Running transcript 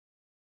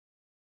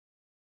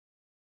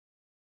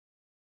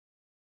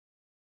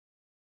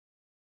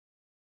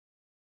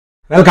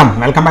Welcome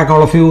back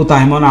all of you.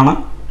 Tahimonana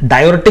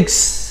Diuretics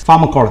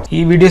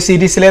Pharmacology. This video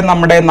series is our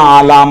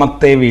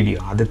fourth video.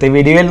 This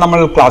video is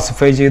we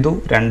classify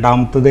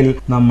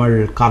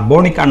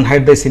carbonic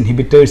anhydrase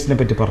inhibitors,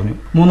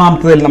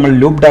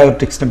 loop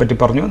diuretics,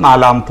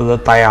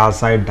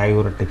 Thiazide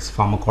Diuretics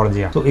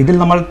Pharmacology. So this is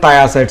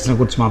thiazides.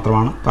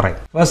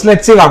 First,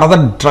 let's see what are the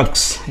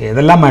drugs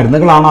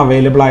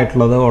available.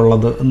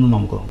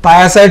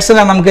 Thiazides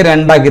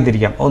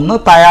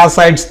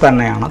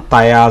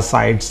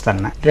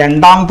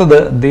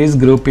this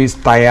group is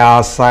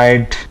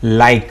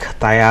thiazide-like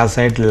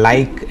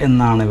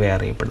എന്നാണ്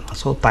variable.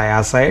 So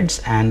thiazides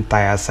and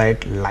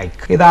thiazide-like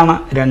ഇതാണ്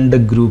രണ്ട്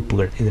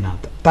ഗ്രൂപ്പുകൾ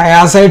ഇതിനകത്ത്.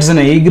 Thiazides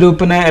ഈ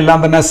ഗ്രൂപ്പിന് എല്ലാം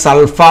തന്നെ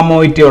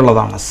സൾഫാമോയിറ്റി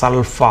ഉള്ളതാണ്.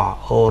 Sulpha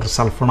or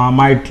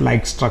sulphonamide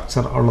like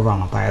structure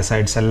ഉള്ളതാണ്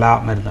thiazides എല്ലാ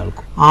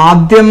മരുന്നുകൾക്കും.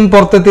 ആദ്യം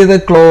പുറത്തെത്തിയത്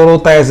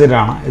ക്ലോറോതയാസിഡ്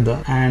ആണ് ഇത്.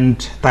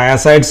 ആൻഡ്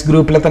thiazides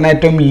ഗ്രൂപ്പിലെ തന്നെ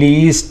ഏറ്റവും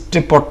ലീസ്റ്റ്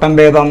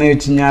പൊട്ടന്റ് ഏതാണെന്ന്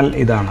ചോദിച്ചു കഴിഞ്ഞാൽ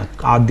ഇതാണ്.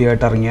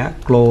 ആദ്യമായിട്ട് ഇറങ്ങിയ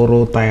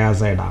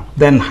ക്ലോറോതയാസൈഡ് ആണ്.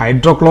 ദെൻ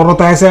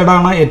ഹൈഡ്രോക്ലോറോതയാസൈഡ്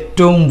ആണ്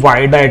ഏറ്റവും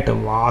വൈഡ് ആയിട്ട്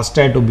വാസ്റ്റ്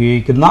ആയിട്ട്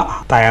ഉപയോഗിക്കുന്ന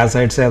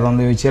thiazides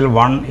ഏതാണെന്ന് ചോദിച്ചാൽ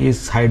വൺ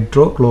ഈസ്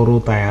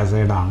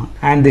ഹൈഡ്രോക്ലോറോതയാസൈഡ് ആണ്.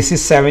 And this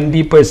is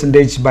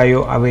 70%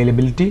 bio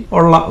availability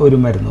ഉള്ള ഒരു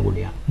മരുന്ന്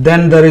കൂടിയാണ്.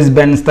 Then there is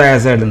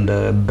benzthiazide ഉണ്ട്,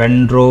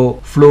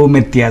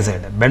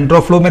 bendroflumethiazide.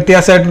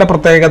 Bendroflumethiazide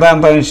പ്രത്യേകത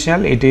എന്താണെന്ന്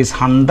വെച്ചാൽ it is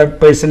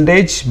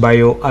 100%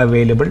 bio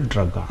available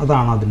drug ആണ്.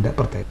 അതാണ് അതിന്റെ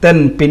പ്രത്യേകത. Then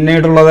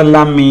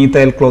പിന്നീടുള്ളതെല്ലാം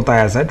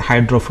methyl-chlorothiazide,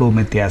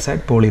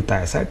 hydroflumethiazide,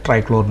 polythiazide,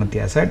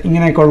 trichlormethiazide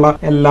ഇങ്ങനെയൊക്കെയുള്ള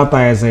എല്ലാ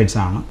thiazides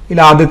ആണ്.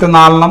 ഇതിൽ ആദ്യത്തെ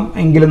 4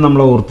 എങ്കിലും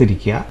നമ്മൾ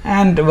ഓർത്തിരിക്കുക.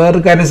 ആൻഡ്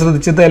വേറൊരു കാര്യം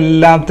ശ്രദ്ധിച്ചത്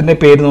എല്ലാത്തിന്റെ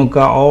പേര്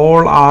നോക്കുക.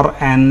 all are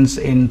ends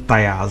in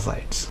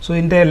thiazides. So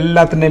ഇതിന്റെ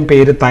എല്ലാത്തിന്റെയും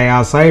പേര്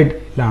thiazide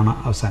ലാണ്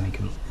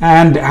അവസാനിക്കുന്നത്.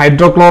 ആൻഡ്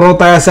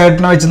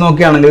ഹൈഡ്രോക്ലോറോതയാസൈഡിനെ വെച്ച്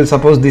നോക്കുകയാണെങ്കിൽ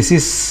സപ്പോസ് ദിസ്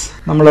ഈസ്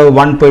നമ്മൾ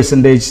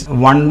 1%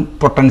 1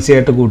 പൊട്ടൻസി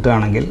ആയിട്ട്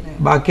കൂട്ടുകയാണെങ്കിൽ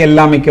ബാക്കി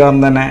എല്ലാം മിക്കവാറും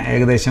തന്നെ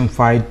ഏകദേശം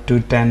 5 to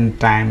 10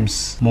 times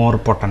മോർ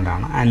പൊട്ടൻ്റ്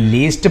ആണ്. ആൻഡ്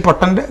ലീസ്റ്റ്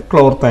പൊട്ടൻ്റ്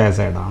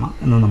ക്ലോർതയാസൈഡ് ആണ്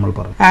എന്ന് നമ്മൾ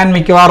പറയും. ആൻഡ്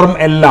മിക്കവാറും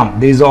എല്ലാം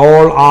these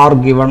all are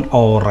given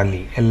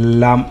orally,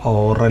 എല്ലാം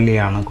ഓറലി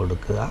ആണ്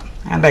കൊടുക്കുക.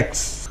 ആൻഡ്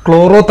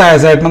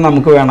ക്ലോറോതയാസൈഡിനെ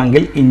നമുക്ക്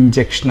വേണമെങ്കിൽ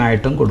ഇഞ്ചക്ഷൻ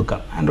ആയിട്ടും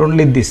കൊടുക്കാം. ആൻഡ്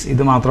ഓൺലി ദിസ്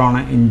ഇത് മാത്രമാണ്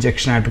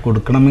ഇഞ്ചക്ഷൻ ആയിട്ട്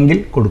കൊടുക്കണമെങ്കിൽ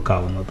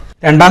കൊടുക്കാവുന്നത്.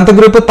 രണ്ടാമത്തെ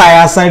ഗ്രൂപ്പ്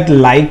thiazide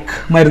ലൈക്ക്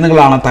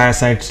മരുന്നുകളാണ്.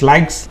 thiazides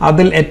likes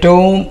അതിൽ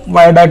ഏറ്റവും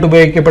വൈഡായിട്ട്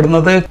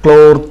ഉപയോഗിക്കപ്പെടുന്നത്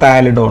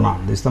Chlorthalidone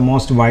ആണ്. This the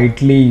most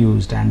widely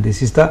used and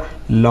this is the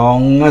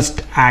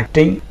longest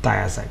acting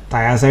thiazide.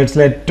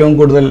 thiazidesലെ ഏറ്റവും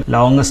കൂടുതൽ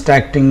ലോങ്സ്റ്റ്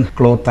ആക്ടിങ്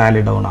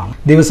Chlorthalidone ആണ്.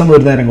 ദിവസം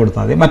ഒരു നേരം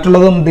കൊടുത്താൽ മതി.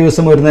 മറ്റുള്ളതും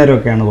ദിവസം ഒരു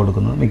നേരമൊക്കെയാണ്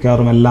കൊടുക്കുന്നത്,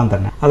 മിക്കവാറും എല്ലാം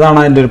തന്നെ. അതാണ്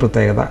അതിൻ്റെ ഒരു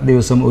പ്രത്യേകത.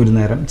 ദിവസം ഒരു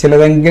നേരം,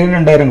 ചിലതെങ്കിലും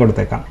 2 നേരം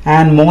കൊടുത്തേക്കാം.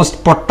 ആൻഡ് മോസ്റ്റ്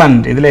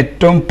പൊട്ടൻറ്റ് ഇതിൽ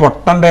ഏറ്റവും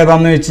പൊട്ടൻ്റ്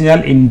ഏതാണെന്ന് വെച്ച് കഴിഞ്ഞാൽ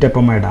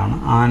Indapamide ആണ്.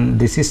 And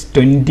this is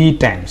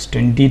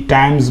 20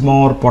 times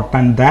more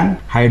potent than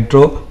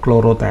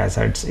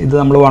hydrochlorothiazides. ഇത്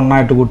നമ്മൾ 1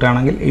 ആയിട്ട്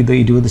കൂട്ടുകയാണെങ്കിൽ ഇത്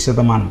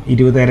 20%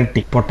 20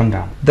 ഇരട്ടി പൊട്ടൻ്റ്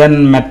ആണ്. ദെൻ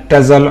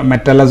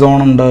മെറ്റലസോൺ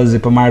ഉണ്ട്,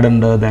 Xipamide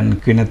ഉണ്ട്, ദെൻ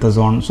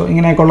ക്വിനത്തസോൺ. സോ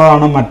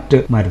ഇങ്ങനെയൊക്കെയുള്ളതാണ് മറ്റ്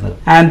മരുന്നുകൾ.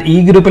 ആൻഡ് ഈ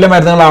ഗ്രൂപ്പിലെ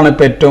മരുന്നുകളാണ്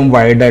ഇപ്പോൾ ഏറ്റവും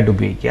വൈഡായിട്ട്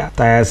ഉപയോഗിക്കുക.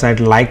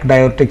 thiazide ലൈക്ക്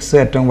ഡയോട്ടിക്സ്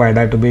ഏറ്റവും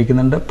വൈഡായിട്ട്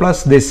ഉപയോഗിക്കുന്നുണ്ട്.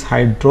 പ്ലസ് ദിസ്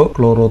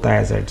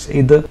ഹൈഡ്രോക്ലോറോതയാസൈഡ്സ്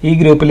ഇത് ഈ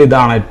ഗ്രൂപ്പിൽ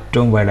ഇതാണ്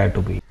ഏറ്റവും വൈഡായിട്ട്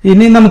ഉപയോഗിക്കുക.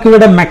 ഇനി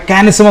നമുക്കിവിടെ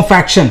മെക്കാനിസം ഓഫ്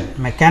ആക്ഷൻ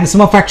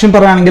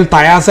പറയുകയാണെങ്കിൽ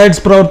thiazides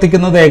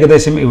പ്രവർത്തിക്കുന്നത്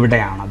ഏകദേശം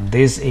ഇവിടെയാണ്.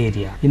 This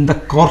area in the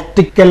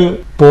cortical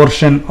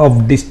portion of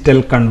distal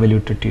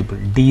convoluted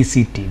tubule,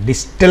 DCT,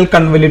 distal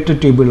convoluted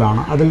tubule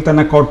ആണ്. അതിൽ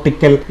തന്നെ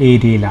cortical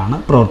ഏരിയയിലാണ്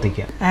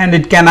പ്രവർത്തിക്കുക. And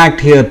it can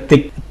act here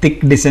thick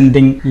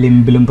descending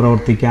ലിംബിലും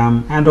പ്രവർത്തിക്കാം.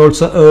 ആൻഡ്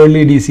ഓൾസോ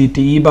ഏർലി DCT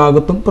ഈ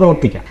ഭാഗത്തും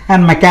പ്രവർത്തിക്കാം.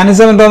 ആൻഡ്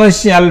മെക്കാനിസം എന്താണെന്ന്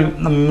വെച്ചാൽ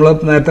നമ്മൾ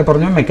നേരത്തെ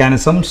പറഞ്ഞു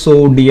മെക്കാനിസം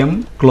സോഡിയം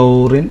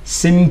ക്ലോറിൻ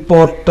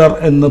സിംപോർട്ടർ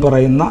എന്ന്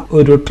പറയുന്ന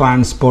ഒരു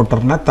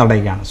ട്രാൻസ്പോർട്ടറിനെ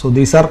തടയുകയാണ്. So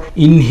these are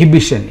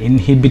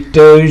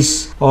inhibitors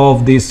of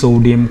the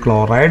sodium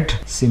chloride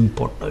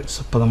സിംപോർട്ടേഴ്സ്.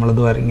 അപ്പോൾ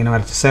നമ്മളിത് ഇങ്ങനെ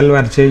സെൽ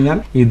വരച്ചു കഴിഞ്ഞാൽ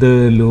ഇത്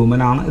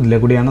ലൂമൻ ആണ്. ഇതിലെ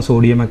കൂടിയാണ്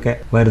സോഡിയം ഒക്കെ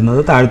വരുന്നത്,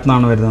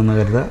 താഴ്ത്തുനിന്നാണ് വരുന്നതെന്ന്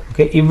കരുതുക.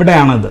 ഓക്കെ,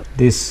 ഇവിടെയാണ് ഇത്.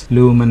 ദിസ്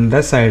ലൂമന്റെ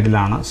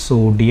സൈഡിലാണ്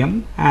sodium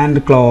and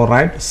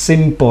chloride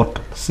symport.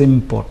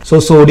 So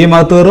sodium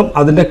അകത്ത് കയറും,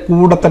 അതിന്റെ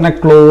കൂടെ തന്നെ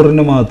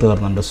ക്ലോറിനും അകത്ത്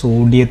കയറുന്നുണ്ട്.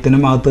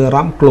 സോഡിയത്തിനും അകത്ത്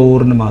കയറാം,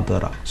 ക്ലോറിനും അകത്ത്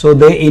കയറാം. So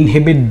they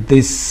inhibit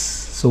this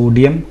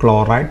sodium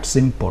chloride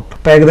symport.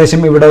 അപ്പോൾ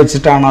ഏകദേശം ഇവിടെ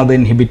വെച്ചിട്ടാണ് അത്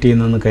ഇൻഹിബിറ്റ്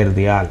ചെയ്യുന്നതെന്ന്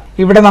കരുതിയാൽ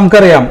ഇവിടെ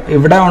നമുക്കറിയാം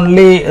ഇവിടെ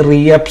ഓൺലി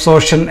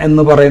റീഅബ്സോർഷൻ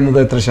എന്ന് പറയുന്നത്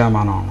എത്ര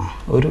ശതമാനമാണ്?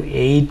 ഒരു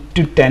 8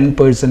 to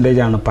 10%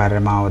 ആണ്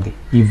പരമാവധി.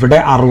 ഇവിടെ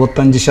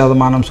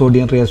 65%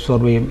 സോഡിയം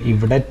റീഅബ്സോർബ് ചെയ്യും.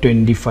 ഇവിടെ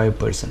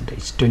 25%,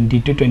 20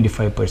 to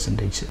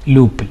 25%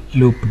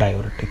 ലൂപ്പ്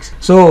ഡയോറിറ്റിക്സ്.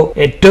 സോ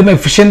ഏറ്റവും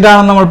എഫിഷ്യൻ്റ്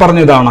ആണെന്ന് നമ്മൾ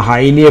പറഞ്ഞു. ഇതാണ്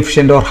highly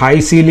efficient or high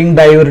ceiling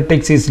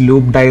diuretics is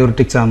loop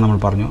diuretics ആണെന്ന് നമ്മൾ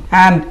പറഞ്ഞു.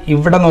 ആൻഡ്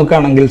ഇവിടെ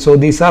നോക്കുകയാണെങ്കിൽ so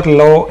these are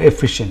law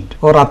efficient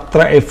or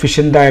അത്ര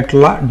എഫിഷ്യൻ്റ്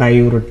ആയിട്ടുള്ള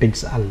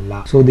ഡയോറിറ്റിക്സ്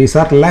അല്ല. So these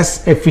are less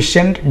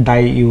efficient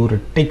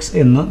diuretics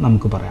എന്ന്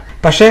നമുക്ക് പറയാം.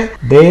 പക്ഷേ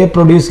ദേ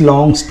produce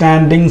long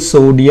standing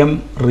sodium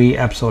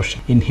reabsorption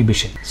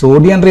inhibition.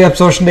 Sodium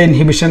റീഅബ്സോർഷൻ്റെ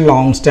inhibition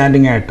long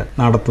standing ആയിട്ട്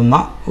നടത്തുന്ന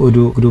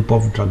ഒരു ഗ്രൂപ്പ്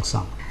ഓഫ് ഡ്രഗ്സ്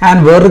ആണ്.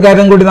 ആൻഡ് വേറൊരു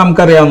കാര്യം കൂടി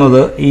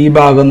നമുക്കറിയാവുന്നത്, ഈ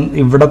ഭാഗം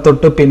ഇവിടെ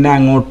തൊട്ട് പിന്നെ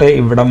അങ്ങോട്ട്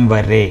ഇവിടം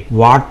വരെ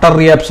വാട്ടർ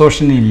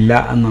റീഅബ്സോർപ്ഷൻ ഇല്ല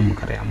എന്ന്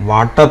നമുക്കറിയാം.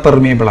 വാട്ടർ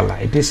പെർമിയബിൾ അല്ല,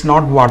 it is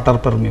not water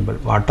permeable.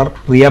 Water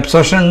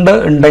reabsorption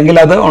ഉണ്ടെങ്കിൽ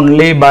അത്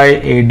ഓൺലി ബൈ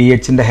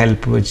ADHന്റെ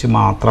ഹെൽപ്പ് വെച്ച്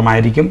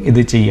മാത്രമായിരിക്കും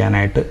ഇത്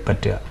ചെയ്യാനായിട്ട്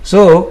പറ്റുക.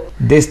 So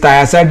this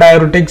thiazide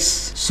diuretics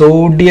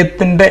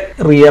സോഡിയത്തിന്റെ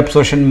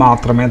reabsorption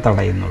മാത്രമേ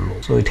തടയുന്നുള്ളൂ.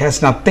 So it has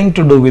nothing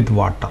to do with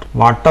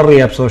water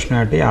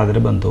റീഅബ്സോർപ്ഷനായിട്ട്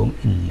യാതൊരു ബന്ധവും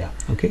ഇല്ല.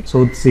 Okay, so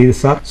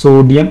these are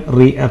sodium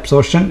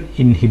reabsorption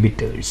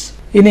inhibitors.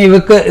 ഇനി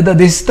ഇവക്ക്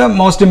this is the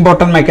most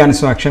important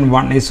mechanism action.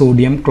 One is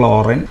sodium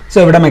chlorine. So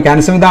ഇവിടെ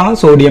mechanism ഇതാണ്,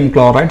 sodium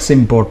chloride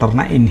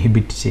സിംപോർട്ടറിനെ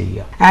inhibit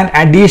ചെയ്യുക. And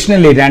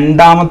additionally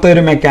രണ്ടാമത്തെ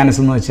ഒരു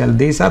മെക്കാനിസം എന്ന് വെച്ചാൽ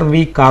these are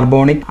week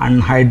carbonic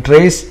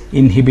anhydrase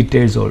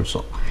inhibitors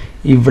also.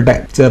 ഇവിടെ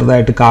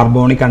ചെറുതായിട്ട്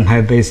കാർബോണിക്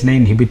അൺഹൈഡ്രേസിനെ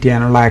ഇൻഹിബിറ്റ്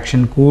ചെയ്യാനുള്ള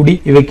ആക്ഷൻ കൂടി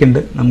ഇവയ്ക്കുണ്ട്.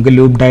 നമുക്ക്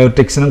ലൂപ്പ്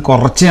ഡയോട്ടിക്സിനും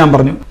കുറച്ച് ഞാൻ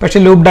പറഞ്ഞു, പക്ഷെ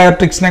ലൂപ്പ്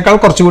ഡയോട്ടിക്സിനേക്കാൾ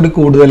കുറച്ചുകൂടി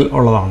കൂടുതൽ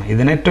ഉള്ളതാണ്.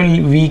 ഇതിന് ഏറ്റവും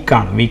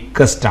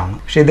വീക്കസ്റ്റ് ആണ്,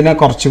 പക്ഷെ ഇതിനെ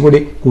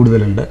കുറച്ചുകൂടി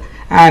കൂടുതലുണ്ട്.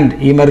 ആൻഡ്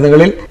ഈ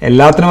മരുന്നുകളിൽ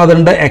എല്ലാത്തിനും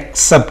അതുണ്ട്,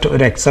 എക്സെപ്റ്റ്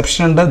ഒരു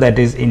എക്സെപ്ഷൻ ഉണ്ട്,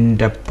 that is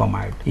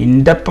ഇൻഡപ്പമൈഡ്.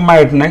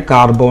 ഇൻഡപ്പമൈഡിന്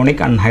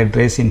carbonic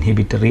anhydrase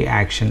inhibitory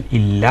action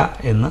ഇല്ല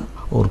എന്ന്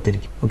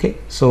ഓർത്തിരിക്കും. Okay,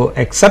 so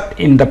except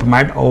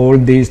ഇൻഡപ്പമൈഡ് all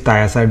these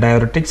thiazide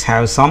diuretics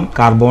have some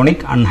carbonic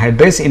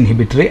anhydrase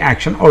inhibitory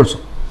action also.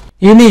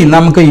 ഇനി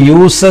നമുക്ക്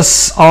യൂസസ്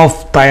ഓഫ്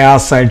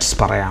തയാസൈഡ്സ്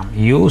പറയാം.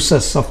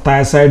 Uses of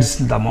തയാസൈഡ്സ്,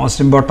 the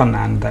most important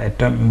and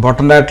ഏറ്റവും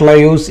ഇമ്പോർട്ടൻ്റ് ആയിട്ടുള്ള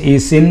use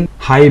is in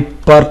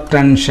hyper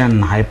tension.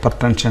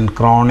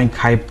 Chronic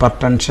hyper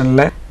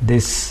ടെൻഷനിലെ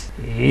this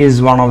is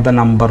one of the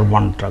number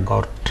one drug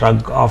or drug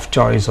of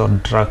choice or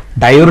drug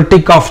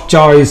diuretic of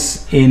choice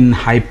in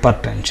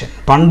hypertension.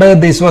 പണ്ട്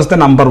this was the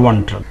number one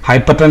drug.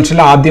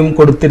 ഹൈപ്പർടെൻഷനിൽ ആദ്യം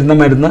കൊടുത്തിരുന്ന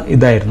മരുന്ന്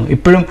ഇതായിരുന്നു.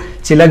 ഇപ്പോഴും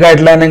ചില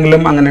guide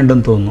ലൈനെങ്കിലും അങ്ങനെ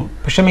ഉണ്ടെന്ന് തോന്നുന്നു,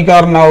 പക്ഷെ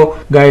മിക്കവാറും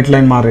ഗൈഡ്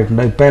ലൈൻ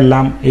മാറിയിട്ടുണ്ട്. ഇപ്പം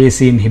എല്ലാം AC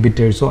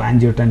ഇൻഹിബിറ്റേഴ്സോ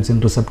ആൻജിയോടെൻസിൻ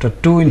റിസപ്റ്റർ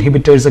 2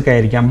 ഇൻഹിബിറ്റേഴ്സ് ഒക്കെ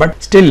ആയിരിക്കാം. But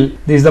still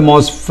this is the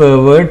most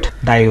favoured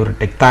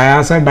diuretic.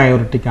 Thiazide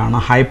diuretic ആണ്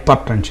hyper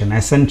tension,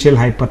 essential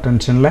hyper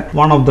ടെൻഷനിലെ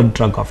one of the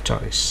drug of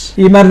choice.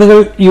 ഈ മരുന്നുകൾ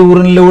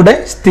യൂറിനിലൂടെ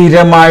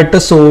സ്ഥിരമായിട്ട്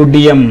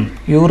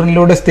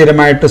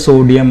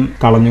സോഡിയം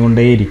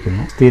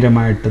കളഞ്ഞുകൊണ്ടേയിരിക്കുന്നു,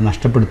 സ്ഥിരമായിട്ട്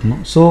നഷ്ടപ്പെടുത്തുന്നു.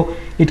 So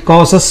it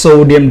causes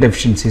sodium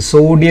deficiency.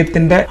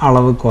 സോഡിയത്തിന്റെ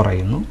അളവ്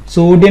കുറയുന്നു.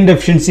 സോഡിയം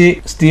ഡെഫിഷ്യൻസി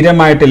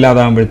സ്ഥിരമായിട്ട്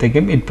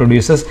ഇല്ലാതാകുമ്പോഴത്തേക്കും it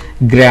produces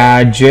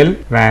gradual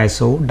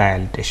വാസോ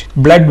dilatation.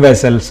 Blood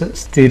vessels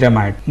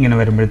സ്ഥിരമായിട്ട് ഇങ്ങനെ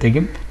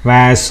വരുമ്പോഴത്തേക്കും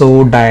വാസോ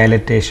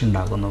ഡയലറ്റേഷൻ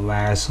ഉണ്ടാക്കുന്നു.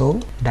 വാസോ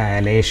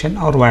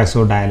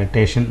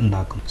ഡയലറ്റേഷൻ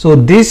ഉണ്ടാക്കുന്നു. So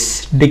this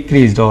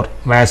decreased or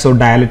വാസോ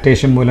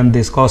dilatation മൂലം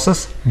this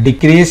causes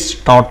decreased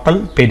total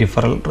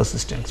peripheral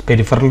resistance.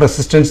 Peripheral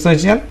resistance എന്ന്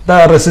വെച്ചാൽ the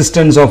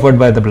resistance offered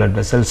by the blood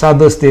vessels.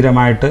 അത്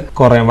സ്ഥിരമായിട്ട്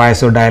കുറയും.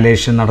 വാസോ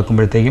ഡയലേഷൻ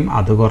നടക്കുമ്പോഴത്തേക്കും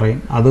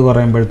അത്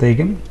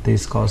കുറയുമ്പോഴത്തേക്കും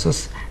this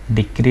causes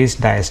decreased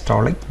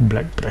diastolic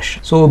blood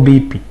pressure. So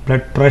BP,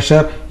 blood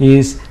pressure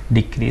is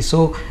decreased. So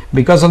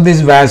because of this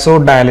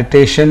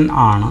vasodilatation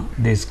ആണ്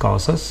this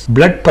causes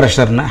blood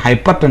pressure ന്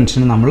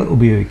hypertension നമ്മൾ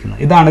ഉപയോഗിക്കുന്നത്.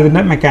 ഇതാണ്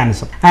ഇതിന്റെ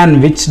mechanism. And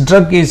which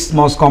drug is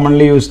most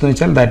commonly used എന്ന്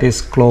വെച്ചാൽ that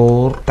is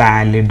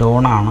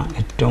ക്ലോർതാലിഡോൺ ആണ്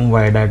ഏറ്റവും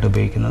വൈഡ് ആയിട്ട്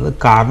ഉപയോഗിക്കുന്നത്.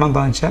 കാരണം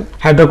എന്താണെന്ന് വെച്ചാൽ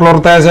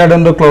ഹൈഡ്രോക്ലോറോത്തിയാസൈഡ്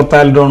ഉണ്ട്,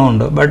 ക്ലോർതാലിഡോണും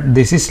ഉണ്ട്. But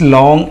this is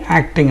long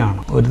acting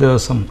ആണ്. ഒരു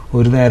ദിവസം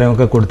ഒരു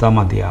നേരമൊക്കെ കൊടുത്താൽ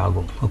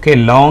മതിയാകും. ഓക്കെ,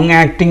 ലോങ്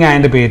ആക്ടിംഗ്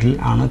ആയതിന്റെ പേരിൽ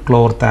ആണ്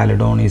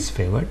ക്ലോർതാലിഡോൺ is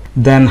favoured.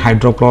 Then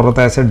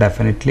hydrochlorothiazide,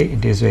 definitely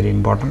it is very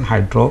important.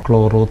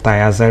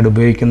 Hydrochlorothiazide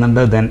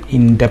ഉപയോഗിക്കുന്നുണ്ട്. Then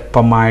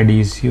ഇൻഡപ്പമൈഡ്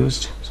is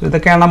used. സോ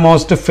ഇതൊക്കെയാണ്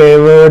മോസ്റ്റ്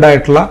ഫേവേർഡ്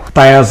ആയിട്ടുള്ള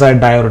thiazide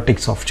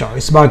diuretics ഓഫ്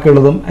ചോയ്സ്.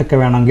 ബാക്കിയുള്ളതും ഒക്കെ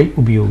വേണമെങ്കിൽ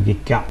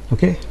ഉപയോഗിക്കാം.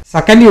 ഓക്കെ,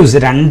 സെക്കൻഡ് യൂസ്,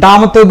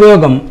 രണ്ടാമത്തെ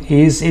ഉപയോഗം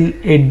ഈസ് ഇൻ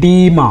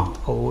എഡീമ.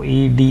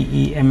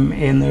 EDEMA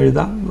എന്ന്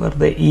എഴുതാം,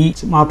 വെറുതെ ഇ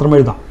മാത്രം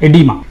എഴുതാം.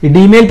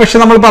 എഡീമയിൽ പക്ഷെ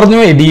നമ്മൾ പറഞ്ഞു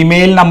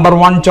എഡീമയിൽ number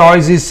 1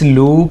 choice is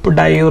loop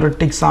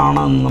diuretics ആണ്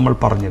എന്ന് നമ്മൾ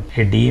പറഞ്ഞത്.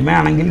 എഡീമ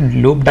ആണെങ്കിൽ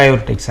ലൂപ്പ്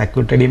ഡയോറിറ്റിക്സ്,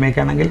 അക്യൂട്ട്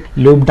എഡീമയ്ക്ക് ആണെങ്കിൽ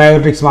ലൂപ്പ്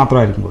ഡയോറിറ്റിക്സ്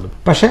മാത്രമായിരിക്കും കൊടുക്കും.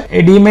 പക്ഷെ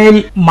എഡീമയിൽ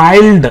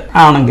മൈൽഡ്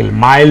ആണെങ്കിൽ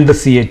മൈൽഡ്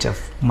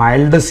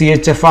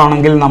CHF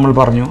ആണെങ്കിൽ നമ്മൾ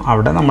പറഞ്ഞു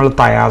അവിടെ നമ്മൾ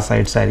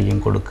തയാസൈഡ്സ് ആയിരിക്കും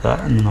കൊടുക്കുക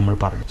എന്ന് നമ്മൾ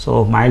പറഞ്ഞു. സോ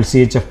മൈൽഡ്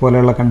CHF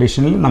പോലെയുള്ള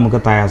കണ്ടീഷനിൽ നമുക്ക്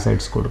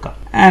തയാസൈഡ്സ് കൊടുക്കാം.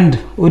 ആൻഡ്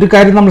ഒരു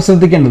കാര്യം നമ്മൾ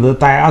ശ്രദ്ധിക്കേണ്ടത്,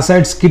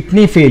 തയാസൈഡ്സ്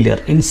കിഡ്നി ഫെയിലിയർ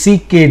ഇൻ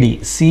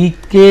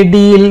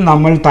CKDയിൽ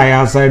നമ്മൾ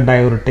തയാസൈഡ്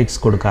ഡയോറിറ്റിക്സ്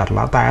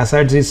കൊടുക്കാറില്ല.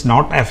 തയാസൈഡ്സ് is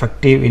not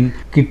effective in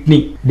kidney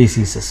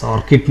diseases or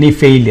kidney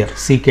failure.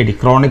 CKD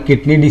chronic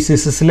kidney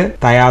ഡിസീസസിൽ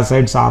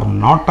തയാസൈഡ്സ് are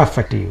not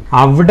effective.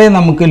 അവിടെ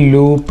നമുക്ക്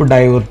ലൂപ്പ്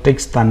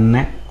ഡയോറിറ്റിക്സ്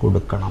തന്നെ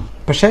കൊടുക്കണം.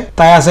 പക്ഷെ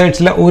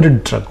തയാസൈഡ്സിലെ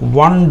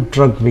one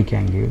drug we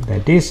can give,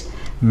 that is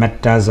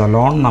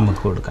metazolone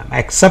നമുക്ക് കൊടുക്കാം.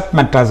 Except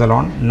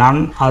metazolone,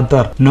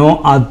 no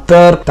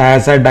other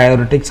thiazide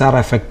diuretics are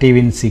effective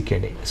in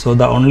CKD. So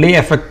the only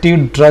effective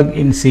drug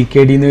in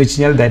CKD എന്ന് വെച്ച്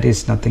കഴിഞ്ഞാൽ that is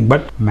nothing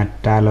but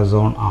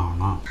metazolone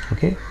ആണ്.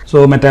 Okay, so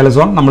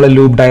metazolone നമ്മൾ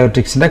loop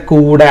ഡയോറിറ്റിക്സിന്റെ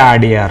കൂടെ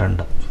add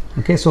ചെയ്യാറുണ്ട്.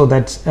 Okay, so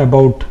that's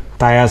about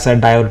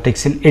thiazide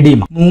diuretics in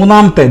edema.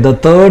 മൂന്നാമത്തെ, the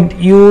third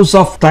use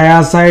of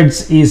thiazides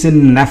is in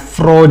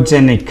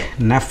nephrogenic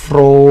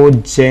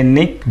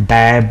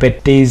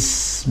diabetes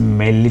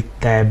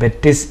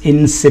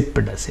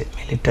insipidus.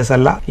 mellitus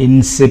അല്ല,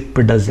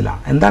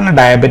 insipidusലാണ്. എന്താണ്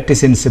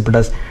ഡയബറ്റിസ്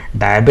ഇൻസിപ്പിഡസ്?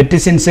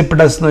 Diabetes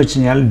insipidus എന്ന് വെച്ച്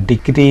കഴിഞ്ഞാൽ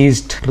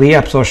decreased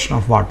reabsorption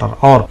of water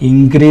or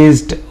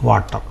increased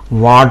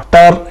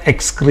water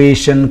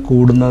excretion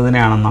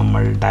കൂടുന്നതിനെയാണ്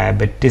നമ്മൾ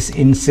diabetes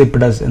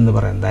insipidus എന്ന്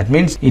പറയുന്നത്. That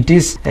means it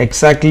is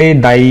exactly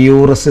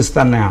diuresis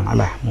തന്നെയാണ്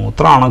അല്ലെ,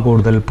 മൂത്രമാണ്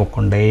കൂടുതൽ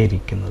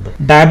പൊക്കൊണ്ടേയിരിക്കുന്നത്.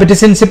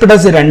 Diabetes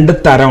insipidus രണ്ട്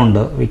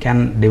തരമുണ്ട്. We can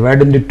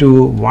divide into two.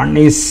 One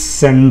is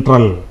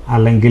central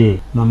അല്ലെങ്കിൽ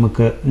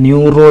നമുക്ക്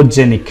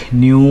ന്യൂറോജനിക്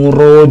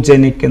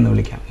എന്ന്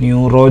വിളിക്കാം.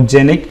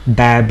 ന്യൂറോജനിക്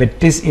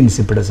ഡയബറ്റിസ്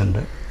ഇൻസിപ്പിഡസ്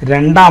ഉണ്ട്.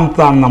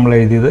 രണ്ടാമത്താണ് നമ്മൾ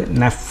എഴുതിയത്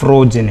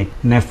നെഫ്രോജനിക്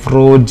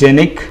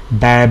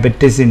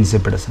ഡയബറ്റിസ്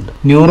ഇൻസിപ്പിഡസ് ഉണ്ട്.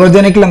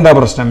 ന്യൂറോജനിക്കിൽ എന്താ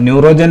പ്രശ്നം?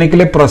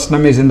 ന്യൂറോജനിക്കിലെ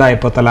പ്രശ്നം is in the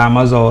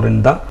hypothalamus or in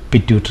the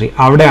pituitary.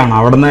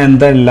 അവിടുന്ന്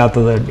എന്താ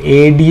ഇല്ലാത്തത്?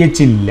 ADH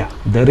ഇല്ല.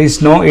 ദർ ഈസ്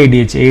നോ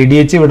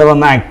ADH ഇവിടെ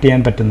വന്ന് ആക്ട്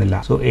ചെയ്യാൻ പറ്റുന്നില്ല.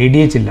 സോ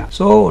ADH ഇല്ല.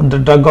 So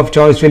the drug of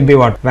choice will be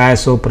what?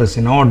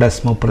 വാസോപ്രസിനോ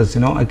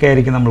ഡെസ്മോപ്രസിനോ ഒക്കെ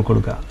ആയിരിക്കും നമ്മൾ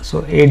കൊടുക്കുക. സോ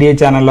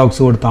ADH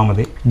അനലോഗ്സ് കൊടുത്താൽ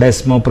മതി.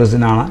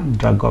 ഡെസ്മോപ്രസിൻ ആണ്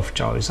ഡ്രഗ് ഓഫ്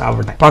ചോയ്സ്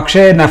അവിടെ.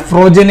 പക്ഷേ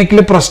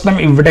നെഫ്രോജനിക്കിൽ പ്രശ്നം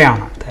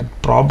ഇവിടെയാണ്.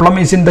 Problem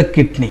is in the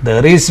kidney.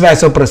 There is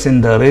vasopressin,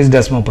 there is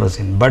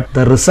desmopressin, but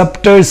the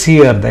receptors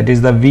here, that is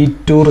the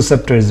V2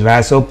 receptors,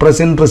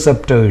 vasopressin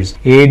receptors,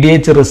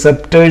 ADH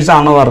receptors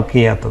ആണ് വർക്ക്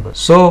ചെയ്യാത്തത്.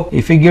 So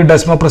if you give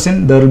desmopressin,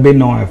 there will be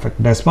no effect.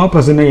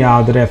 Desmopressin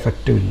യാതൊരു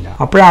എഫക്റ്റും ഇല്ല.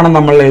 അപ്പോഴാണ്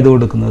നമ്മൾ ഏത്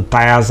കൊടുക്കുന്നത്?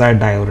 thiazide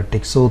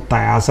diuretic. So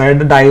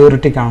thiazide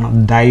diuretic ആണ്.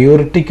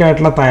 ഡയൂറിറ്റിക്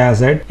ആയിട്ടുള്ള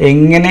thiazide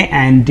എങ്ങനെ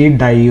ആന്റി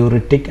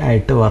ഡയൂറിറ്റിക്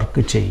ആയിട്ട്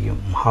വർക്ക് ചെയ്യും?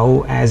 How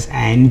as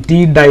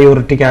anti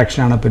diuretic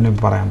action ആണ് പിന്നെ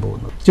പറയാൻ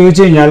പോകുന്നത്.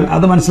 ചോദിച്ചു കഴിഞ്ഞാൽ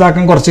അത്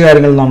മനസ്സിലാക്കാൻ കുറച്ച്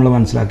കാര്യങ്ങൾ നമ്മൾ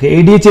മനസ്സിലാക്കി.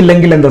 ADH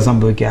ഇല്ലെങ്കിൽ എന്താ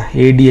സംഭവിക്കുക?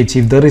 ADH,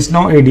 if there is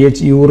no ADH,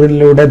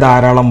 യൂറിനിലൂടെ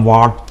ധാരാളം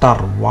വാട്ടർ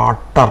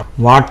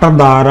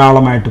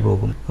ധാരാളമായിട്ട്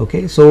പോകും. Okay,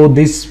 so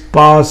this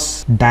pass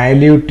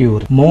dilute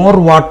urine. More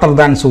water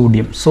than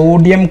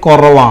sodium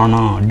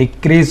കുറവാണ്.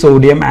 Decrease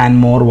sodium and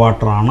more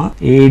water ആണ്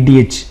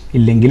ADH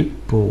ഇല്ലെങ്കിൽ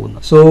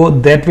പോകുന്നത്. So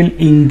that will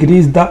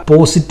increase the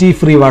positive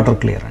free water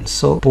clearance.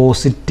 So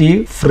positive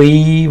free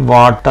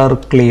water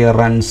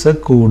clearance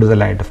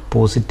കൂടുതലായിട്ട്,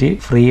 positive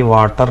free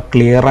water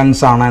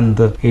clearance ആണ്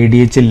എന്ത്?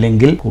 ADH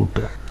ഇല്ലെങ്കിൽ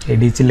കൂട്ടുക.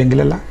 ADH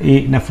ഇല്ലെങ്കിലല്ല, ഈ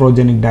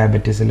നെഫ്രോജനിക്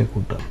ഡയബറ്റീസിൽ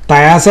കൂട്ടുക.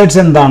 തയാസൈഡ്സ്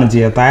എന്താണ്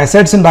ചെയ്യുക?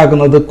 തയാസൈഡ്സ്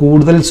ഉണ്ടാക്കുന്നത്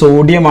കൂടുതൽ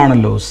സോഡിയമാണ്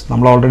ലോസ്.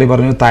 നമ്മൾ ഓൾറെഡി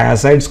പറഞ്ഞു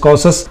തയാസൈഡ്സ്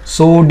causes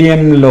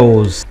sodium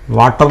loss.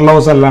 Water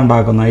loss അല്ല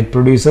ഉണ്ടാക്കുന്നത്. It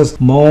produces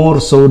more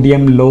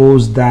sodium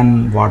loss than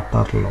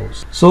water loss.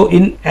 So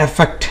in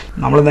effect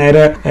നമ്മൾ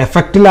നേരെ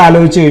എഫക്റ്റിൽ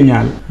ആലോചിച്ച്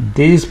കഴിഞ്ഞാൽ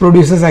these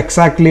produces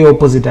exactly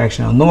opposite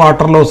action. ഒന്ന്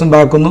വാട്ടർ ലോസ്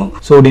ഉണ്ടാക്കുന്നു,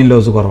 സോഡിയം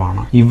ലോസ്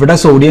കുറവാണ്. ഇവിടെ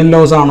സോഡിയം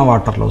ലോസ് ആണ്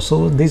water loss. So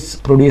this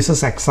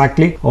produces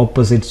exactly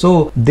opposite. So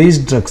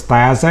these drugs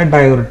thiazide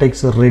diuretics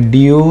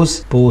reduce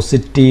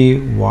positive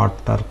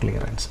water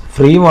clearance.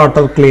 Free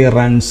water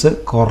clearance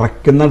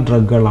കുറയ്ക്കുന്ന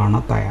ഡ്രഗുകളാണ്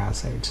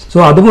thiazides. സോ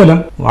അതുമൂലം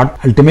what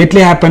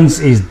ultimately happens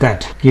is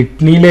that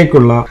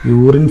കിഡ്നിയിലേക്കുള്ള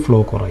urine flow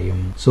കുറയും.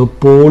 So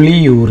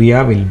polyurea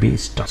will be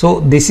stop. So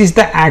this is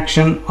the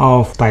action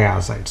of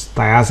thiazides.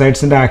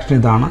 thiazideന്റെ action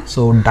ഇതാണ്.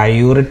 So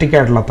diuretic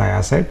ആയിട്ടുള്ള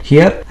thiazide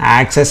here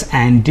acts as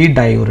anti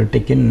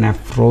diuretic in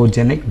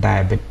nephrogenic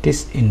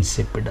diabetes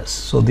insipidus.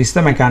 So this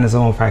the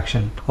mechanism of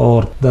action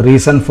or the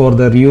reason for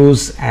their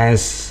use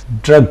as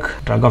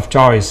drug of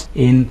choice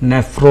in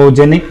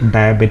nephrogenic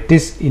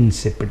diabetes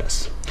insipidus.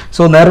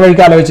 So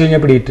നേർവഴിക്ക് ആലോചിച്ച്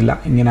കഴിഞ്ഞാൽ പിടിയിട്ടില്ല,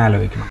 ഇങ്ങനെ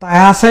ആലോചിക്കണം.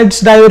 thiazides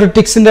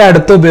diureticsന്റെ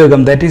അടുത്ത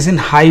ഉപയോഗം that is in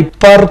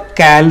hyper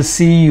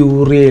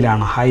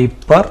കാൽസിയൂറിയയിലാണ്.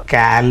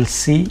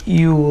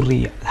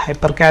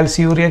 Hyper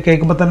കാൽസിയൂറിയ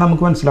കേൾക്കുമ്പോൾ തന്നെ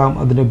നമുക്ക് മനസ്സിലാവും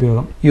അതിന്റെ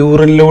ഉപയോഗം.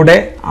 യൂറിനിലൂടെ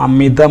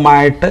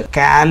അമിതമായിട്ട്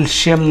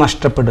കാൽഷ്യം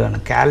നഷ്ടപ്പെടുകയാണ്.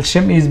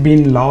 Calcium is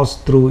been loss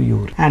through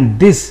urine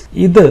and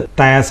ഇത്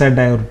thiazide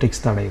diuretics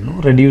തടയുന്നു.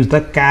 Reduce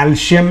the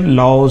calcium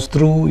loss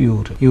through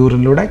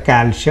യൂറിനിലൂടെ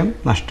calcium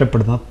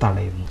നഷ്ടപ്പെടുന്നത്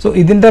തടയുന്നു. സോ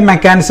ഇതിന്റെ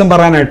മെക്കാനിസം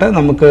പറയാനായിട്ട്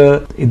നമുക്ക്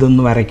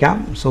ഇതൊന്ന് വരയ്ക്കാം.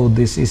 So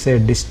this is A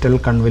distal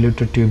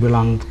convoluted ട്യൂബിൾ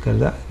ആണ്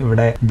കരുതുക.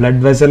 ഇവിടെ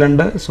ബ്ലഡ് വെസൽ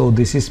ഉണ്ട്. So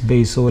this is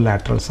ബേസോ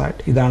lateral side.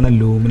 ഇതാണ്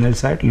ലൂമിനൽ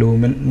സൈഡ്.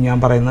 ഞാൻ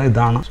പറയുന്നത്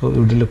ഇതാണ്. സോ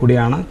ഇതിൽ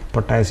കൂടിയാണ്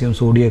പൊട്ടാസ്യം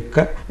സോഡിയം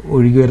ഒക്കെ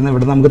ഒഴുകി വരുന്നത്.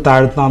 ഇവിടെ നമുക്ക്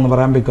താഴ്ത്താന്ന്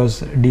പറയാം, ബിക്കോസ്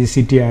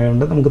DCT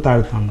ആയതുകൊണ്ട് നമുക്ക്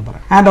താഴ്ത്താന്ന്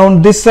പറയാം. And on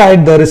this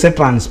side there is A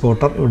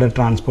transporter. ഇവിടെ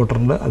ട്രാൻസ്പോർട്ടർ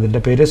ഉണ്ട്. അതിന്റെ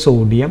പേര്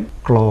സോഡിയം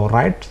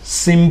ക്ലോറൈഡ്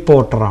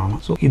സിംപോർട്ടർ ആണ്.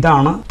 സോ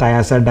ഇതാണ്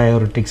thiazide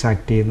diuretics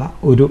ആക്ട് ചെയ്യുന്ന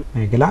ഒരു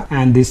മേഖല.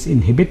 ആൻഡ് ദിസ്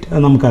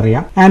ഇൻഹിബിറ്റ്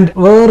നമുക്കറിയാം. ആൻഡ്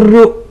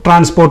വേറൊരു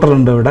ട്രാൻസ്പോർട്ടർ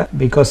ഉണ്ട് ഇവിടെ,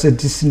 because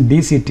it is in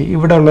DCT.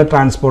 ഇവിടെ ഉള്ള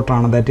ട്രാൻസ്പോർട്ടർ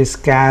ആണ്, ദാറ്റ് ഈസ്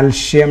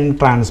കാൽഷ്യം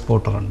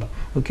ട്രാൻസ്പോർട്ടർ ഉണ്ട്.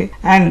 ഓക്കെ,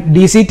 ആൻഡ്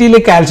DCTയിൽ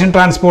കാൽഷ്യം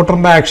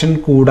ട്രാൻസ്പോർട്ടറിന്റെ ആക്ഷൻ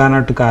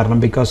കൂടാനായിട്ട് കാരണം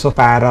ബിക്കോസ് ഓഫ്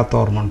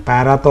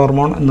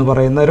പാരാത്തോർമോൺ എന്ന്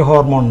പറയുന്ന ഒരു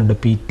ഹോർമോൺ ഉണ്ട്,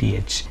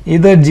 PTH.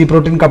 ഇത് G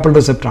protein coupled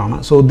receptor ആണ്.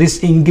 So this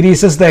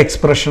increases the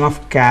expression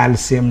of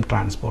calcium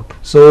transporter.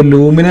 So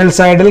ലൂമിനൽ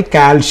സൈഡിൽ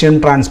കാൽഷ്യം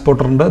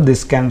ട്രാൻസ്പോർട്ടർ ഉണ്ട്.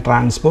 This can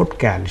transport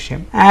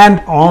calcium. And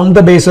on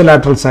the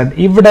ബേസോലാറ്ററൽ side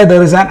ഇവിടെ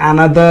there is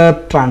another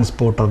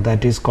transporter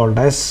that is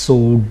called as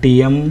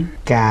sodium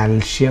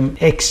calcium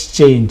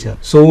exchanger.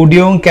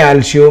 സോഡിയവും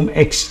കാൽഷ്യവും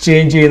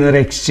exchange ചെയ്യുന്ന ഒരു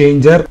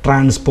exchanger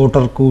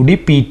transporter കൂടി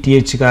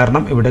PTH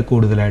കാരണം ഇവിടെ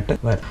കൂടുതലായിട്ട്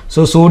വരും.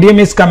 So sodium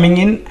is coming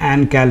in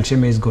and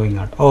calcium is going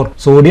out. Or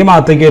sodium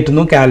അകത്തേക്ക്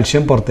കയറ്റുന്നു,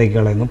 calcium പുറത്തേക്ക്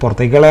കളയുന്നു.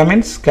 പുറത്തേക്ക് കളയാൻ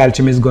means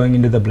calcium is going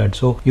in to the blood.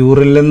 So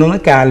യൂറിനിൽ നിന്ന്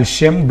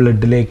കാൽഷ്യം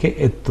ബ്ലഡിലേക്ക്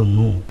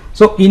എത്തുന്നു.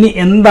 സോ ഇനി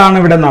എന്താണ്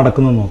ഇവിടെ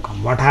നടക്കുന്നത് നോക്കാം.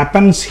 What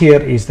happens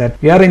here is that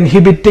we R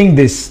inhibiting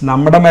this.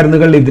 നമ്മുടെ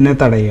മരുന്നുകൾ ഇതിനെ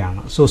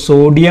തടയുകയാണ്. സോ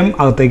സോഡിയം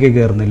അകത്തേക്ക്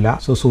കയറുന്നില്ല.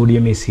 So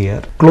sodium is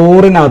here.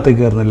 Chlorine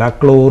അകത്തേക്ക് കയറുന്നില്ല.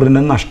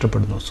 ക്ലോറിന്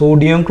നഷ്ടപ്പെടുന്നു.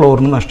 സോഡിയം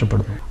ക്ലോറിന്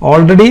നഷ്ടപ്പെടുന്നു.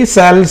 Already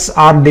cells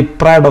are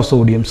deprived of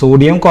sodium.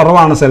 Sodium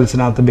കുറവാണ്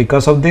സെൽസിനകത്ത്.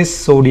 Because of this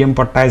sodium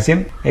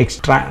potassium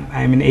extra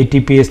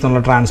ATPase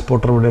എന്നുള്ള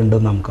ട്രാൻസ്പോർട്ടർ ഇവിടെ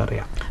ഉണ്ടെന്ന്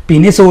നമുക്കറിയാം.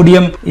 പിന്നെ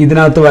സോഡിയം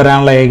ഇതിനകത്ത്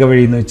വരാനുള്ള ഏക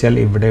വഴി എന്ന് വെച്ചാൽ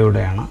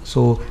ഇവിടെയാണ്.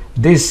 So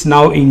this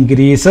now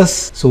increases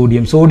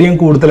sodium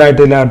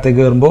കൂടുതലായിട്ട് ഇതിനകത്തേക്ക്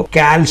കയറുമ്പോൾ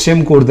കാൽഷ്യം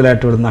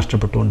കൂടുതലായിട്ട് ഇവിടെ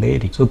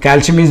നഷ്ടപ്പെട്ടുകൊണ്ടേയിരിക്കും. So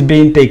calcium is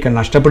being taken.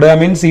 നഷ്ടപ്പെടുക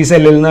മീൻസ് ഈ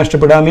സെല്ലിൽ നിന്ന്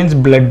നഷ്ടപ്പെടുക മീൻസ്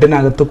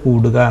ബ്ലഡിനകത്ത്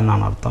കൂടുക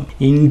എന്നാണ് അർത്ഥം.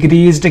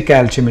 Increased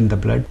calcium in the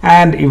blood.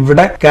 And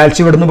ഇവിടെ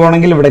കാൽഷ്യം ഇവിടുന്ന്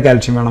പോകണമെങ്കിൽ ഇവിടെ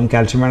കാൽഷ്യം വേണം.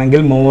 കാൽഷ്യം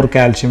വേണമെങ്കിൽ more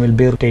calcium will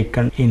be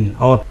taken in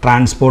or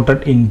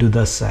transported in to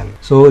the cell.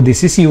 So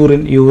this is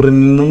urine.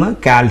 യൂറിനിൽ നിന്ന്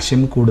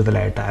കാൽഷ്യം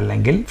കൂടുതലായിട്ട്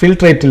അല്ലെങ്കിൽ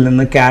ഫിൽട്രേറ്റിൽ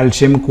നിന്ന്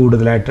കാൽഷ്യം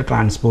കൂടുതലായിട്ട്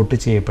ട്രാൻസ്പോർട്ട്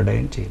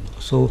ചെയ്യപ്പെടുകയും ചെയ്യുന്നു.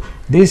 So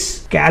this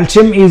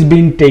calcium is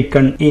being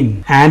taken in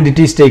and it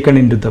is taken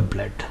into the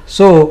blood.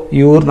 So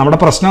നമ്മുടെ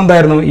പ്രശ്നം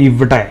എന്തായിരുന്നു?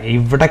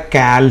 ഇവിടെ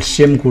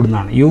കാൽഷ്യം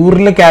കൂടുന്നതാണ്.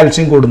 യൂറിനിൽ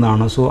കാൽഷ്യം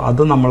കൂടുന്നതാണ്. സോ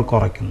അത് നമ്മൾ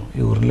കുറയ്ക്കുന്നു.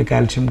 യൂറിനിൽ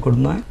കാൽഷ്യം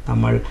കൂടുന്ന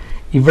നമ്മൾ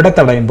ഇവിടെ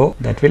തടയുമ്പോൾ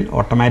that will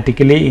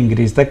automatically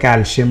increase the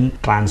calcium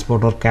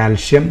transport or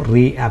calcium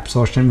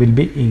reabsorption will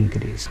be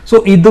increased. So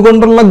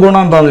ഇതുകൊണ്ടുള്ള ഗുണം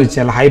എന്താണെന്ന്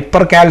വെച്ചാൽ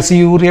ഹൈപ്പർ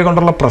കാൽസിയൂറിയ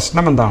കൊണ്ടുള്ള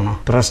പ്രശ്നം എന്താണ്?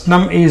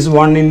 പ്രശ്നം is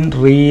one in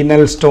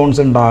renal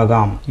stones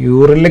ഉണ്ടാകാം.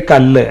 യൂറിനിൽ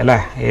കല്ല് അല്ലെ,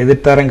 ഏത്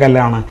തരം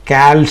കല്ലാണ്?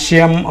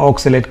 Calcium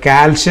oxalate.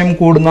 Calcium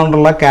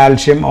കൂടുന്നതുകൊണ്ടുള്ള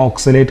calcium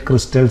oxalate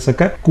crystals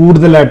ഒക്കെ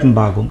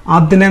കൂടുതലായിട്ടുണ്ടാകും.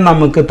 അതിനെ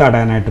നമുക്ക്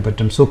തടയാനായിട്ട്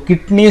പറ്റും. സോ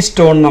കിഡ്നി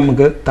സ്റ്റോൺ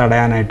നമുക്ക്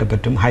തടയാനായിട്ട്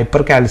പറ്റും.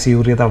 ഹൈപ്പർ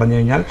കാൽസിയൂറിയ തടഞ്ഞു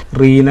കഴിഞ്ഞാൽ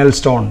renal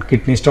stone, kidney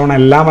stone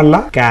എല്ലാമല്ല,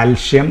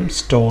 calcium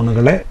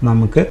സ്റ്റോണുകളെ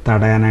നമുക്ക്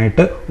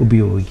തടയാനായിട്ട്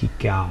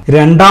ഉപയോഗിക്കാം.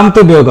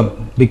 രണ്ടാമത്തെ ഉപയോഗം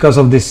because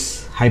of this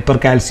hyper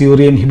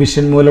കാൽസിയൂറിയ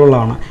inhibition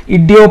മൂലമുള്ളതാണ്.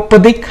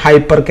 Idiopathic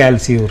hyper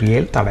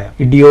കാൽസിയൂറിയയിൽ തടയാം.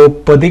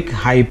 ഇഡിയോപ്പതിക്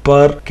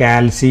ഹൈപ്പർ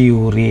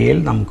കാൽസിയൂറിയയിൽ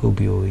നമുക്ക്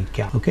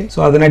ഉപയോഗിക്കാം. ഓക്കെ, സോ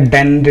അതിനെ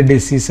ഡെൻഡ്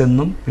ഡിസീസ്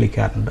എന്നും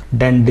വിളിക്കാറുണ്ട്.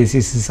 ഡെൻഡ്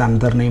disease is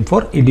another name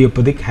for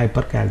idiopathic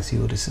hyper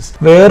കാൽസിയൂറിസിസ്.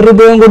 വേറൊരു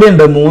ഉപയോഗം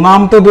കൂടിയുണ്ട്.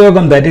 മൂന്നാമത്തെ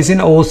ഉപയോഗം ദാറ്റ് ഈസ്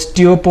ഇൻ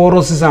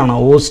ഓസ്റ്റിയോപോറോസിസ് ആണ്.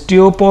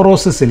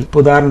 ഓസ്റ്റിയോപോറോസിസിൽ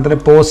ഉദാഹരണത്തിന്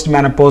പോസ്റ്റ്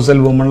മെനപ്പോസൽ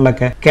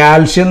വുമണിലൊക്കെ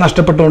കാൽഷ്യം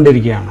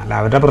നഷ്ടപ്പെട്ടുകൊണ്ടിരിക്കുകയാണ്. അല്ല,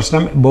 അവരുടെ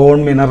പ്രശ്നം ബോൺ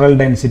മിനറൽ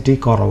ഡെൻസിറ്റി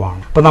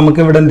കുറവാണ്. അപ്പൊ നമുക്ക്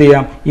ഇവിടെ എന്ത്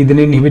ചെയ്യാം?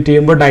 ഇതിനെ ഇൻഹിബിറ്റ്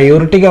ചെയ്യുമ്പോൾ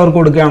ഡയോറിറ്റിക് അവർക്ക്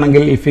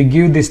കൊടുക്കുകയാണെങ്കിൽ if you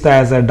give this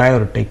as a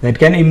diuretic that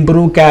can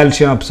improve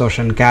calcium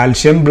absorption,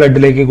 calcium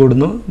ബ്ലഡിലേക്ക്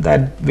കൂടുന്നു,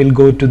 that will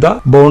go to the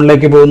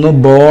ബോണിലേക്ക് പോകുന്നു,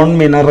 ബോൺ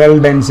മിനറൽ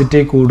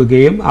ഡെൻസിറ്റി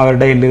കൂടുകയും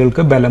അവരുടെ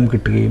എല്ലുകൾക്ക് ബലം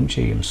കിട്ടുകയും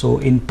ചെയ്യും. So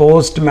in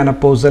post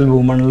menopausal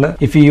വുമണിൽ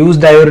if you use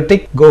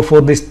diuretic go for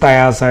this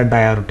thiazide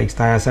diuretics.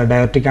 thiazide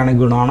diuretic ആണ്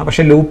ഗുണമാണ്.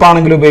 പക്ഷെ ലൂപ്പ്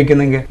ആണെങ്കിൽ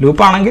ഉപയോഗിക്കുന്നെങ്കിൽ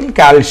ലൂപ്പാണെങ്കിൽ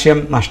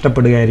കാൽഷ്യം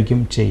നഷ്ടപ്പെടുകയായിരിക്കും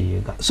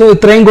ചെയ്യുക. സോ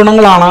ഇത്രയും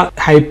ഗുണങ്ങളാണ്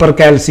ഹൈപ്പർ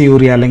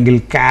കാൽസിയൂറിയ അല്ലെങ്കിൽ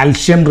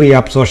കാൽഷ്യം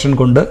റീഅബ്സോർപ്ഷൻ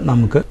കൊണ്ട്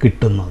നമുക്ക്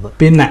കിട്ടുന്നത്.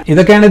 പിന്നെ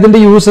ഇതൊക്കെയാണ് ഇതിന്റെ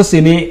യൂസസ്.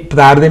 ഇനി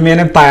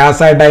താരതമ്യേന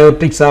thiazide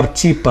diuretics ആർ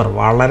ചീപ്പർ.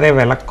 വളരെ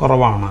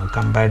വിലക്കുറവാണ്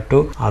compared to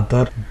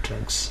other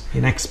drugs.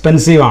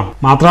 Inexpensive ആണ്.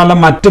 മാത്രമല്ല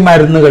മറ്റ്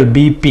മരുന്നുകൾ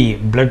BP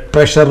ബ്ലഡ്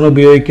പ്രഷറിന്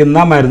ഉപയോഗിക്കുന്ന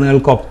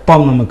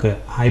മരുന്നുകൾക്കൊപ്പം നമുക്ക്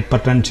ഹൈപ്പർ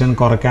ടെൻഷൻ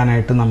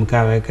കുറയ്ക്കാനായിട്ട് നമുക്ക്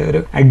അവയൊക്കെ ഒരു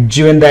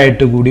അഡ്ജുവൻ്റ്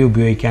ആയിട്ട് കൂടി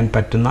ഉപയോഗിക്കാൻ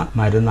പറ്റുന്ന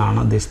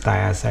മരുന്നാണ് this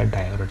thiazide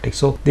diuretic.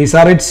 So these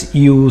are it's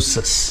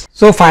uses.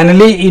 So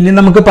finally ഇനി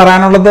നമുക്ക്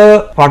പറയാനുള്ളത്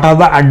what are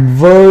the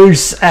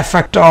adverse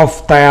effect of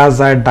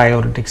thiazide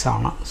diuretics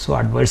ആണ്. സോ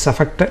അഡ്വേഴ്സ്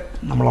എഫക്റ്റ്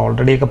നമ്മൾ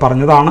ഓൾറെഡി ഒക്കെ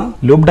പറഞ്ഞതാണ്.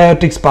 ലൂപ്പ്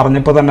ഡയോറിറ്റിക്സ്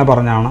പറഞ്ഞപ്പോൾ തന്നെ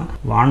പറഞ്ഞാണ്.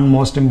 One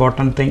most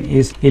important thing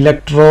is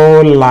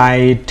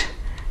electrolyte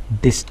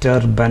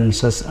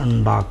disturbances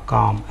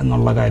ഉണ്ടാക്കാം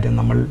എന്നുള്ള കാര്യം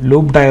നമ്മൾ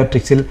ലൂപ്പ്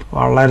ഡയോറിറ്റിക്സിൽ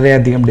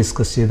വളരെയധികം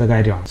ഡിസ്കസ് ചെയ്ത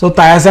കാര്യമാണ്. സോ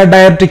thiazide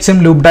diureticsഉം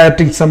ലൂപ്പ്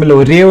ഡയോറിറ്റിക്സ് തമ്മിൽ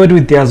ഒരേ ഒരു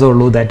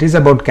വ്യത്യാസമുള്ളൂ. That is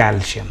about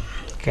calcium.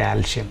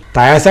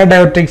 thiazide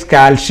diuretics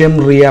calcium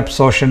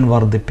reabsorption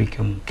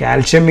വർദ്ധിപ്പിക്കും.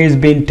 Calcium is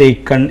being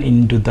taken in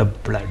to the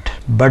blood.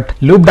 But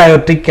loop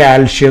diuretic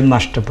calcium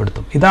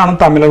നഷ്ടപ്പെടുത്തും. ഇതാണ്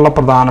തമ്മിലുള്ള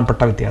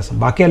പ്രധാനപ്പെട്ട വ്യത്യാസം.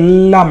 ബാക്കി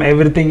എല്ലാം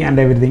everything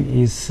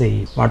is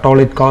same. What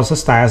all it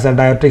causes? thiazide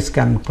diuretics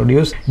can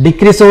produce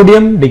decrease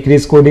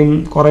sodium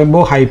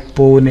കുറയുമ്പോൾ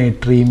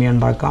hyponatraemia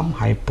ഉണ്ടാക്കാം.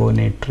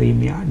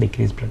 Hyponatraemia,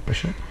 decrease blood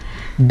pressure.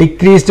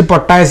 Decreased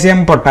potassium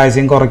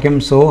കുറയ്ക്കും.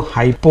 So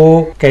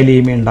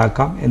hypokalaemia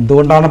ഉണ്ടാക്കാം.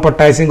 എന്തുകൊണ്ടാണ്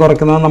പൊട്ടാസ്യം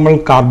കുറയ്ക്കുന്നത്? നമ്മൾ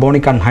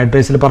കാർബോണിക്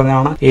അൺഹൈഡ്രേറ്റ്സിൽ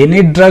പറഞ്ഞാണ്. Any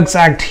drugs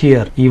act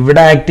here.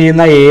 ഇവിടെ ആക്ട്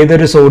ചെയ്യുന്ന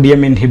ഏതൊരു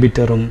സോഡിയം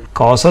ഇൻഹിബിറ്ററും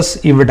കോസസ്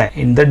ഇവിടെ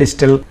ഇൻ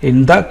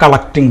ദ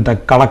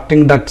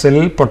കളക്ടിംഗ് ഡക്ട്സിൽ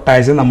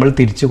പൊട്ടാസ്യം നമ്മൾ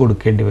തിരിച്ചു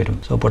കൊടുക്കേണ്ടി വരും.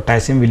 So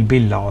potassium will be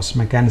loss.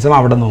 Mechanism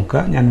അവിടെ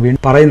നോക്കുക, ഞാൻ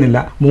വീണ്ടും പറയുന്നില്ല.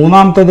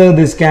 മൂന്നാമത്തത്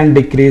ദിസ് ക്യാൻ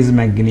ഡിക്രീസ്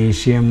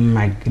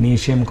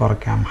മഗ്നീഷ്യം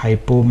കുറയ്ക്കാം.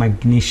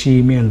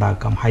 ഹൈപ്പോമഗ്നീഷ്യമി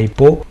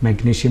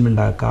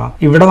ഉണ്ടാക്കാം.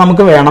 ഇവിടെ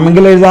നമുക്ക്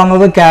വേണമെങ്കിൽ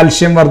എഴുതാവുന്നത്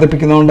കാൽഷ്യം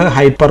വർദ്ധിപ്പിക്കുന്നതുകൊണ്ട്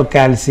ഹൈപ്പർ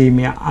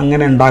കാൽസീമിയ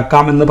അങ്ങനെ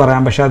ഉണ്ടാക്കാം എന്ന്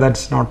പറയാം. പക്ഷേ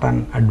that's not an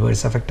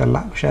adverse effect അല്ല.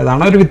 പക്ഷെ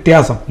അതാണ് ഒരു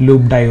വ്യത്യാസം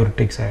ലൂപ്പ്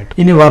ഡയോറിറ്റിക്സ് ആയിട്ട്.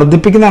 ഇനി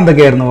വർദ്ധിപ്പിക്കുന്ന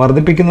എന്തൊക്കെയായിരുന്നു?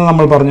 വർദ്ധിപ്പിക്കുന്നത്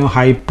നമ്മൾ പറഞ്ഞു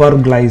ഹൈപ്പർ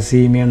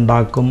ഗ്ലൈസീമിയ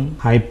ഉണ്ടാക്കും.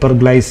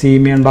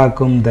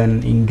 Then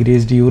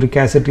increased uric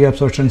acid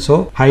reabsorption. So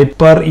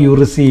hyper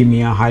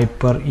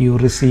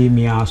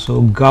uricaemia. So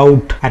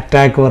gout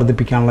attack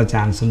വർദ്ധിപ്പിക്കാനുള്ള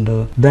ചാൻസ് ഉണ്ട്.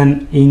 ദെൻ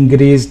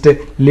ഇൻക്രീസ്ഡ്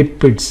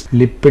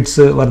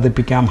ലിപ്പിഡ്സ്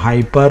വർദ്ധിപ്പിക്കാം.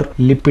 Hyper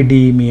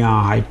lipidaemia.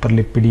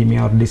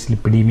 ഹൈപ്പർലിപ്പിഡീമിയ ഓർ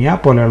ഡിസ്ലിപ്പിഡീമിയ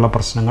പോലെയുള്ള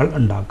പ്രശ്നങ്ങൾ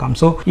ഉണ്ടാക്കാം.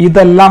 സോ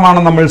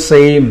ഇതെല്ലാമാണ്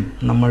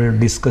നമ്മൾ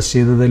ഡിസ്കസ്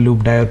ചെയ്തത്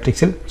ലൂപ്പ്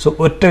ഡയോറിറ്റിക്സിൽ. സോ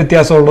ഒറ്റ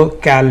വ്യത്യാസമുള്ളൂ,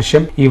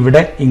 കാൽഷ്യം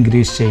ഇവിടെ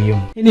ഇൻക്രീസ്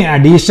ചെയ്യും. ഇനി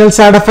അഡീഷണൽ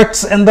സൈഡ്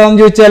എഫക്ട്സ്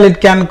എന്താണെന്ന് ചോദിച്ചാൽ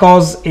ഇറ്റ് ക്യാൻ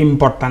കോസ്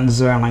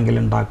ഇമ്പോർട്ടൻസ് വേണമെങ്കിൽ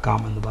ഉണ്ടാക്കാം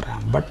എന്ന് പറയാം.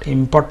 But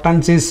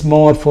importance is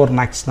more for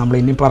next. നമ്മൾ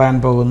ഇനി പറയാൻ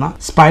പോകുന്ന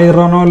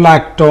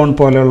സ്പൈറോനോലാക്ടോൺ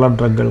പോലെയുള്ള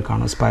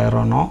ഡ്രഗുകൾക്കാണ്.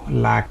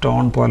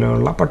 സ്പൈറോനോലാക്ടോൺ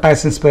പോലെയുള്ള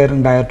പൊട്ടാസ്യം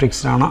സ്പെയറിംഗ്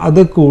ഡയോറിറ്റിക്സിനാണ്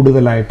അത്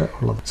കൂടുതലായിട്ട്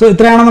ഉള്ളത്. സോ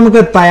ഇത്രയാണ്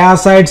നമുക്ക്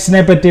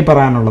തയാസൈഡ്സിനെ പറ്റി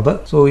പറയാനുള്ളത്.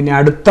 സോ ഇനി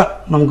അടുത്ത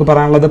നമുക്ക്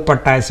പറയാനുള്ളത്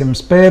പൊട്ടാസ്യം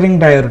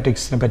സ്പെയറിംഗ്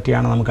ഡയോറിറ്റിക്സിനെ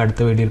പറ്റിയാണ് നമുക്ക്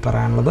അടുത്ത വീഡിയോയിൽ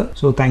പറയാനുള്ളത്.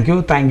 So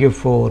thank you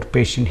for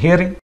patient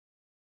hearing.